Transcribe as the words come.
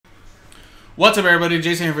What's up, everybody?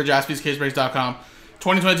 Jason here for JaspysCaseBreaks.com.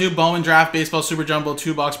 2022 Bowman Draft Baseball Super Jumbo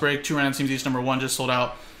 2-box break. 2 random teams each. Number 1 just sold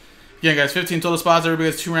out. Again, guys, 15 total spots. Everybody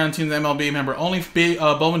gets 2 random teams in MLB. Remember, only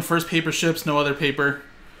Bowman first paper ships, no other paper.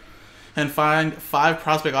 And find 5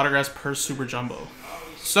 prospect autographs per Super Jumbo.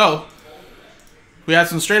 So, we had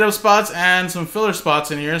some straight-up spots and some filler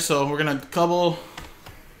spots in here. So, we're going to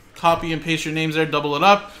copy and paste your names there, double it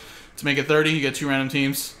up. To make it 30, you get 2 random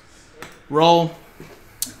teams. Roll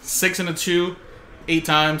 6 and a 2, 8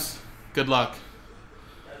 times. Good luck.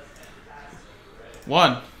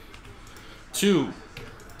 1, 2,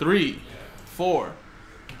 3, 4,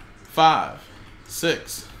 5,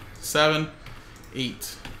 6, 7,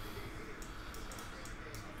 8.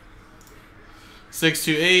 6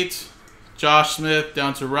 to 8. Josh Smith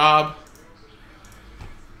down to Rob.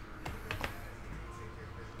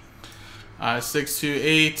 6 to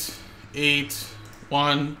 8. 8.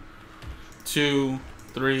 1, 2,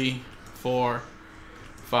 3, 4,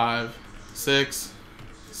 5, 6,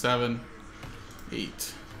 7,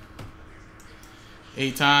 8.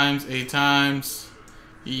 8 times, 8 times.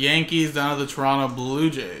 Yankees down to the Toronto Blue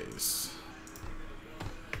Jays.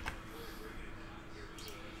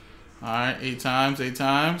 Alright, 8 times, 8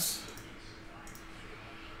 times.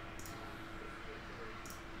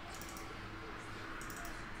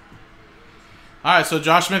 Alright, so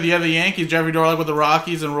Josh Smith, you have the Yankees, Jeffrey Dorlick with the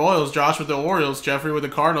Rockies and Royals, Josh with the Orioles, Jeffrey with the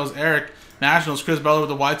Cardinals, Eric, Nationals, Chris Bella with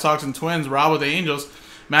the White Sox and Twins, Rob with the Angels,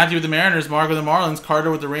 Matthew with the Mariners, Mark with the Marlins, Carter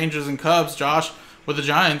with the Rangers and Cubs, Josh with the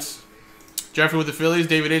Giants, Jeffrey with the Phillies,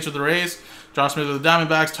 David H with the Rays, Josh Smith with the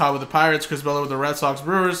Diamondbacks, Todd with the Pirates, Chris Bella with the Red Sox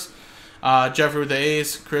Brewers, Jeffrey with the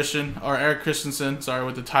A's, Eric Christensen,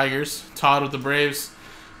 with the Tigers, Todd with the Braves,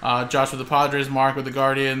 Josh with the Padres, Mark with the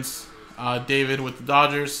Guardians, David with the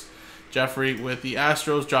Dodgers, Jeffrey with the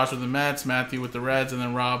Astros, Josh with the Mets, Matthew with the Reds, and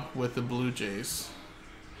then Rob with the Blue Jays.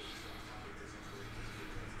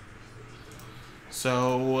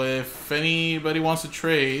 So if anybody wants to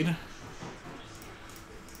trade,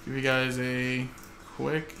 give you guys a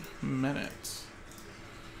quick minute.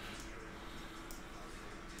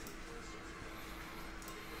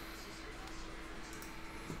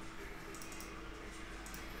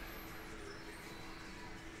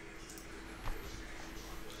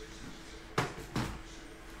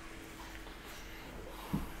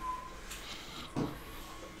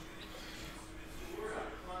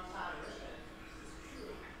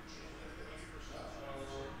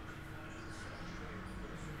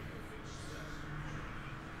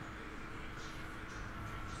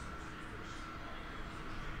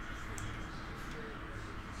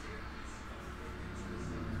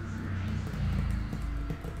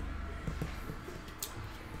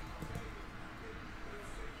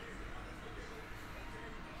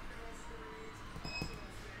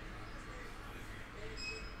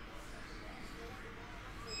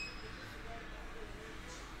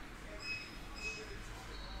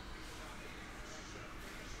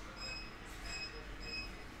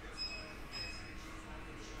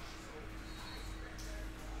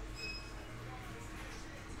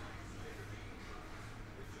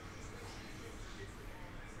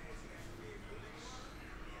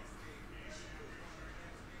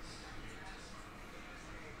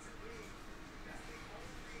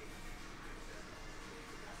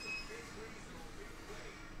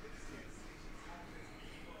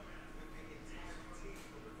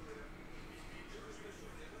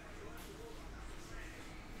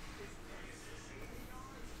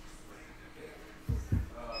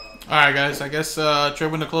 Alright, guys, I guess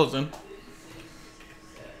trade window closed then.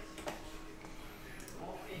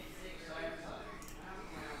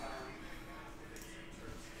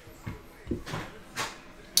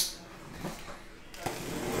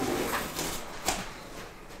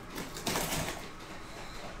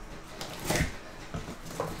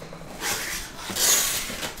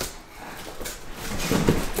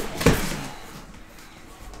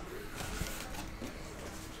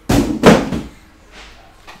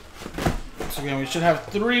 Again, we should have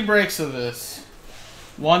 3 breaks of this.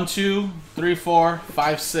 1, 2, 3, 4,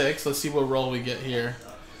 5, 6. Let's see what roll we get here.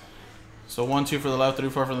 So 1, 2 for the left, 3,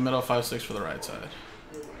 4 for the middle, 5, 6 for the right side.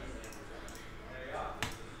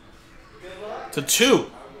 To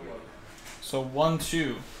 2. So 1,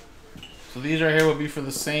 2. So these right here will be for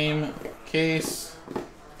the same case.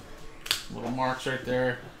 Little marks right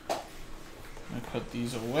there. I'm gonna put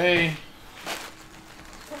these away.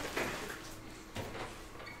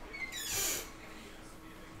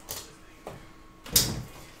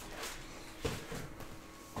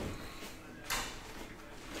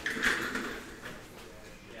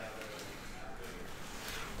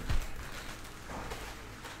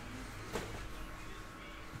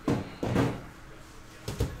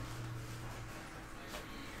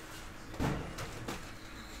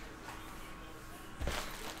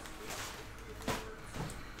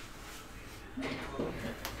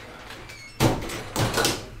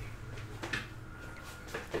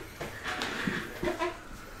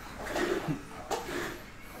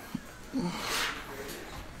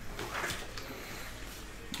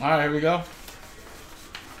 All right, here we go.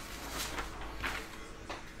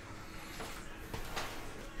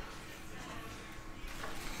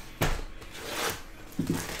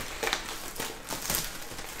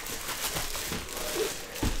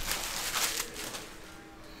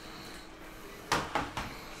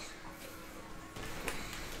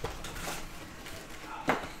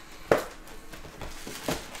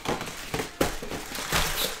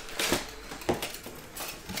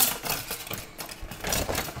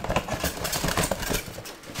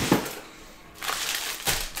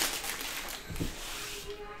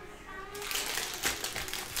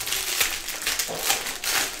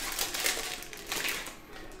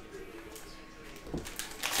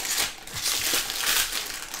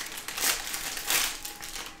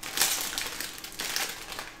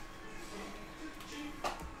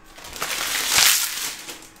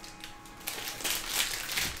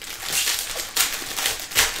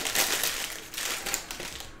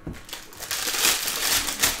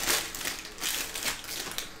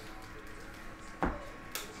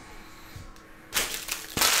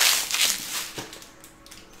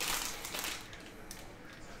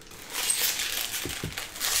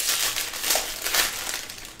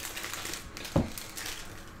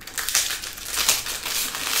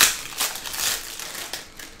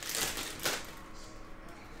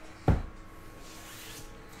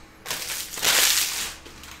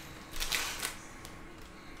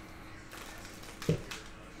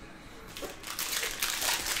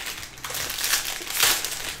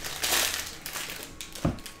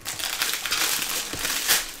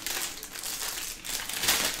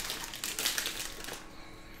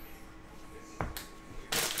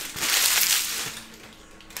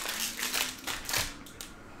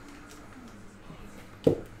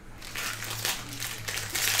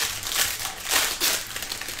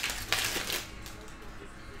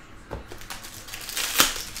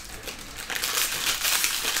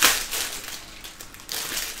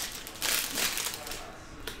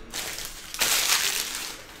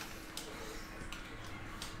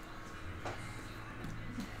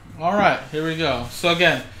 All right, here we go. So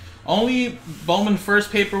again, only Bowman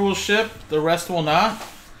first paper will ship, the rest will not.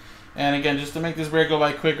 And again, just to make this break go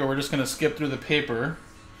by quicker, we're just going to skip through the paper.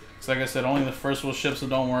 So like I said, only the first will ship, so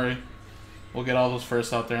don't worry. We'll get all those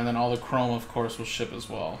first out there, and then all the chrome, of course, will ship as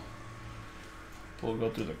well. We'll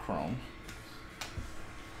go through the chrome.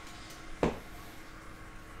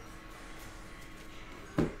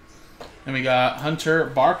 And we got Hunter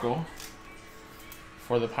Barkle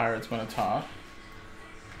for the Pirates, Winnetou.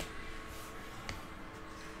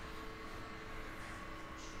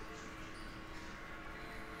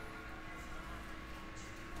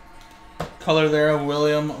 Color there,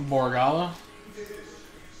 William Borgala.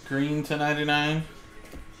 Green to 99.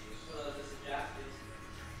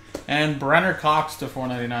 And Brenner Cox to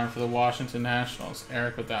 499 for the Washington Nationals.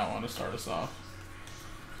 Eric with that one to start us off.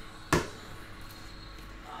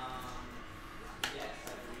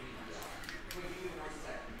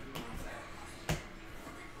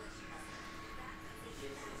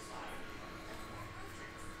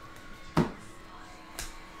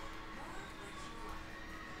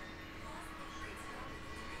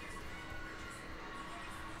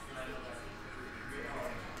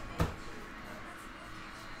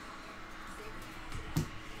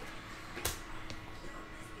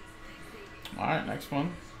 Alright, next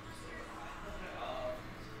one.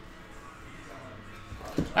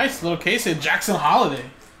 Nice little case hit, Jackson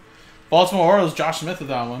Holiday. Baltimore Orioles, Josh Smith with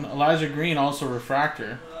that one. Elijah Green, also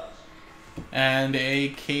refractor. And a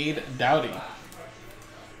Cade Doughty.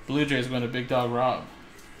 Blue Jays going to Big Dog Rob.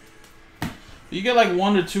 You get like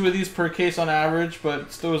 1 or 2 of these per case on average,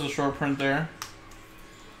 but still is a short print there.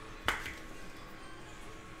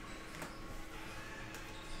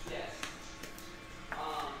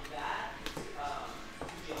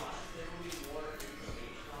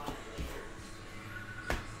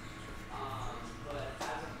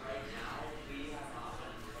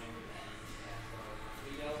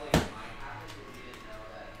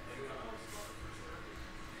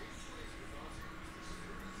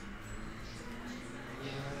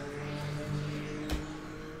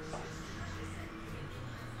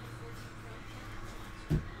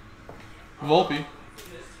 Volpe.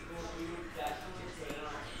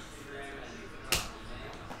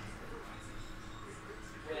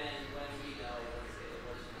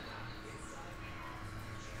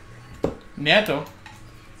 Nieto.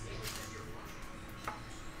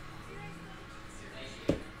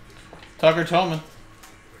 Tucker Tillman.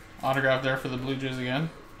 Autograph there for the Blue Jays again.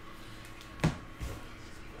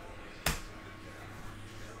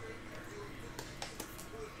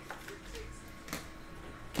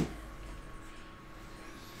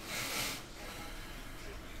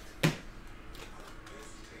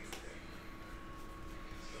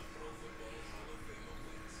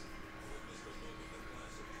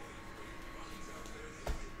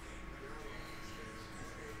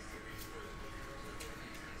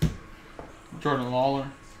 Jordan Lawler.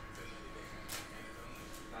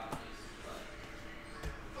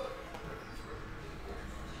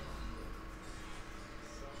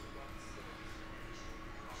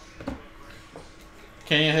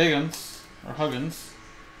 Kenny Higgins, or Huggins.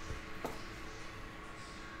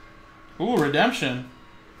 Ooh, redemption.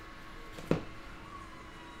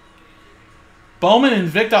 Bowman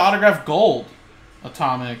Invicta autograph gold.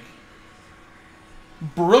 Atomic.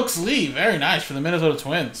 Brooks Lee, very nice for the Minnesota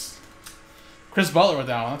Twins. Chris Butler with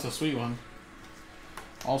that one, that's a sweet one.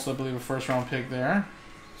 Also, I believe a first round pick there.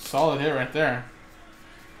 Solid hit right there.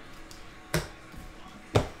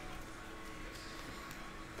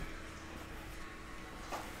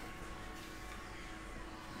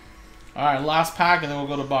 Alright, last pack, and then we'll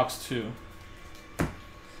go to box 2.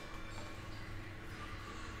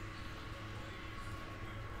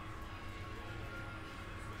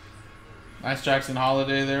 Nice Jackson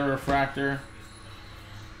Holiday there, refractor.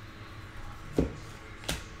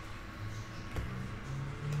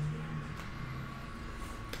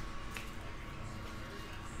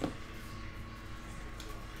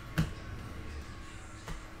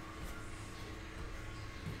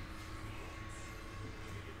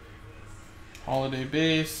 Holiday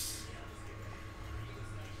base.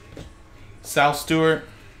 Sal Stewart.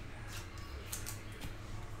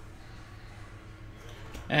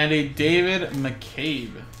 And a David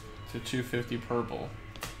McCabe to 250 purple.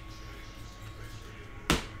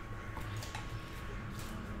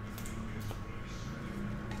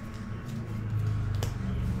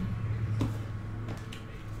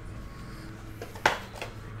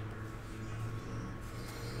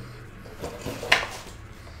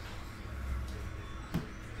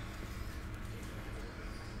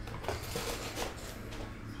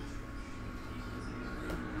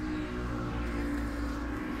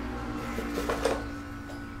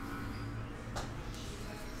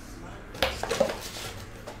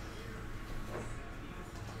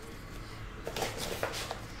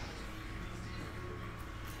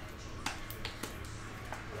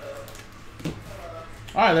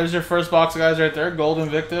 Alright, there's your first box, guys, right there. Gold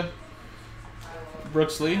Invicta.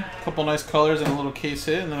 Brooks Lee. A couple nice colors and a little case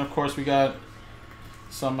hit. And then, of course, we got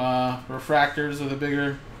some refractors of the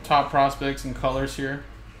bigger top prospects and colors here.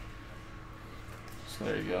 So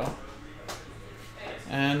there you go.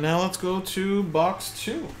 And now let's go to box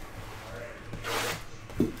 2.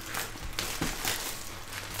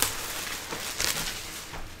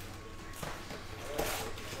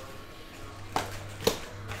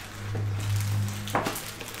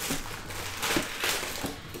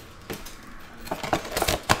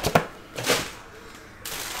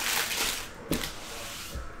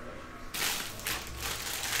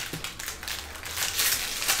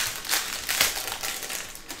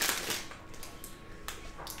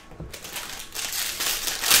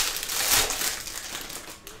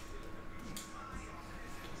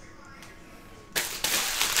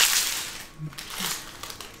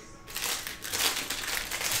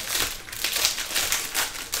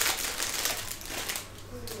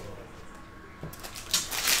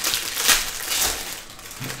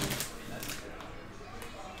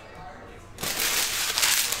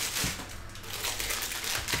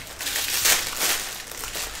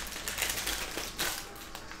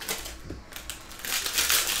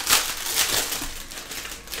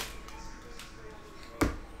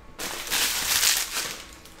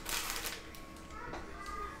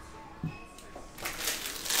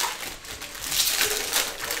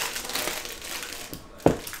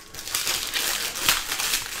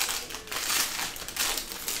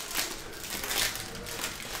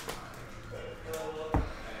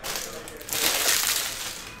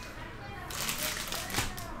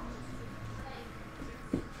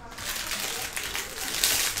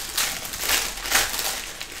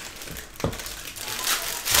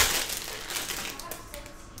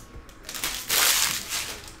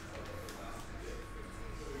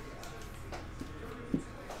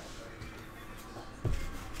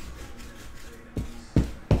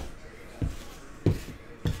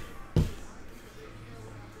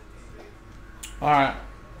 All right.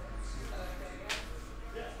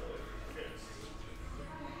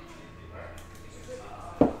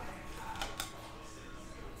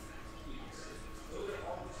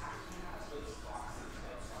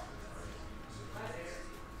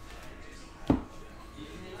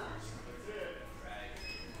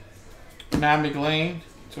 Matt McLean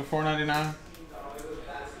to 499.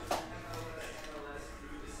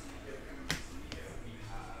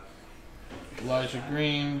 Elijah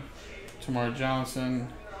Green, Tamar Johnson.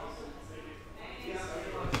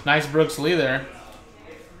 Nice Brooks Lee there.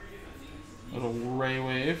 Little Ray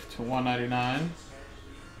Wave to 199.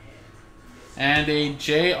 And a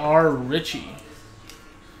J.R. Ritchie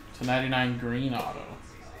to 99 green auto.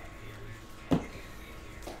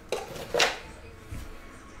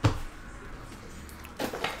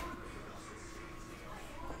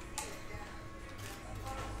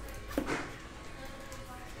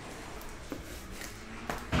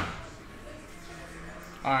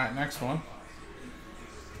 Alright, next one.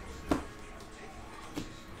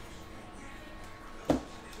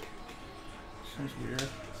 Seems weird.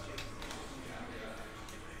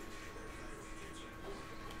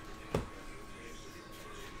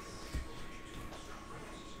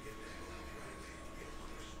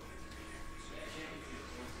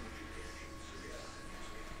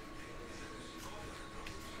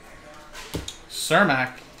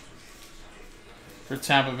 Cermak for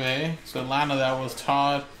Tampa Bay. So Atlanta, that was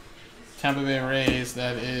Todd. Tampa Bay Rays,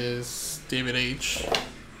 that is David H.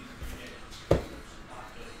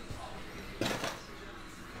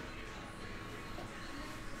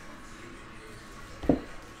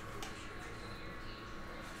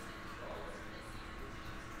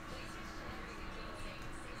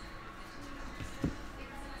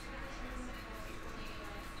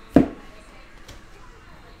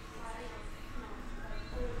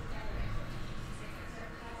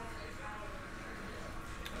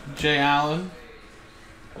 Jay Allen,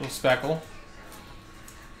 little speckle.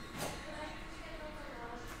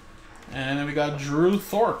 And then we got Drew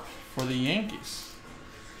Thorpe for the Yankees.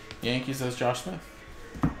 Yankees, that's Josh Smith.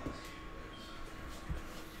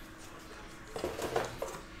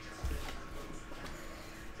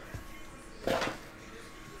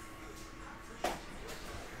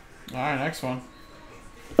 Alright, next one.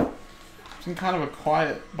 It's been kind of a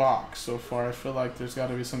quiet box so far. I feel like there's got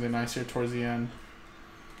to be something nice here towards the end.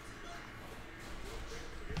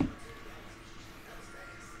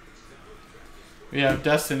 We have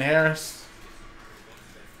Dustin Harris.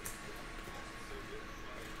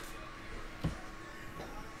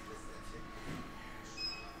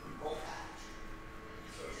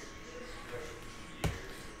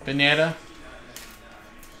 Banana.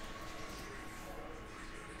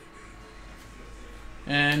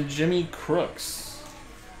 And Jimmy Crooks.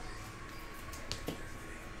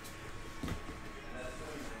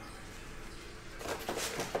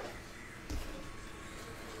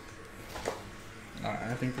 Alright,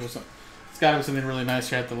 I think there's some, it's got to be something really nice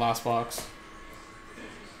here at the last box.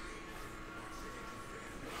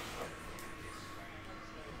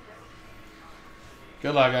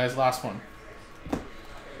 Good luck, guys. Last one.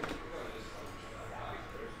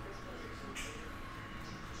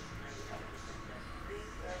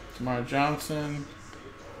 Tamar Johnson.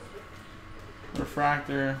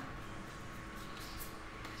 Refractor.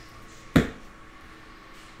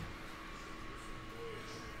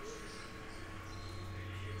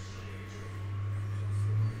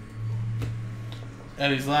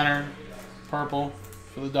 Eddie's Leonard, purple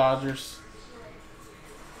for the Dodgers.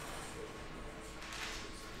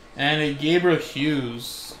 And a Gabriel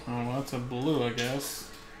Hughes. Oh, well, that's a blue, I guess.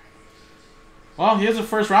 Well, he has a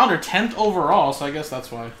first rounder, 10th overall, so I guess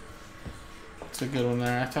that's why. It's a good one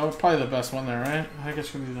there. Probably the best one there, right? I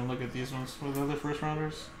guess we need to look at these ones. What are the other first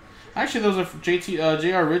rounders? Actually, those are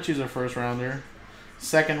J.R. Ritchie's a first rounder.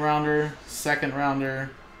 Second rounder,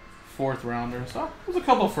 fourth rounder. So there's a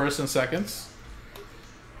couple firsts and seconds.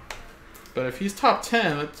 But if he's top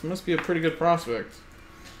 10, that must be a pretty good prospect.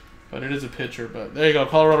 But it is a pitcher. But there you go.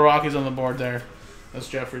 Colorado Rockies on the board there. That's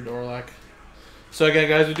Jeffrey Dorlack. So again,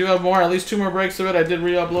 guys, we do have more. At least 2 more breaks of it. I did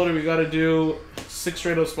re-upload it. We got to do 6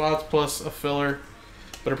 straight up spots plus a filler.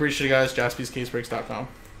 But I appreciate you guys. JaspysCaseBreaks.com.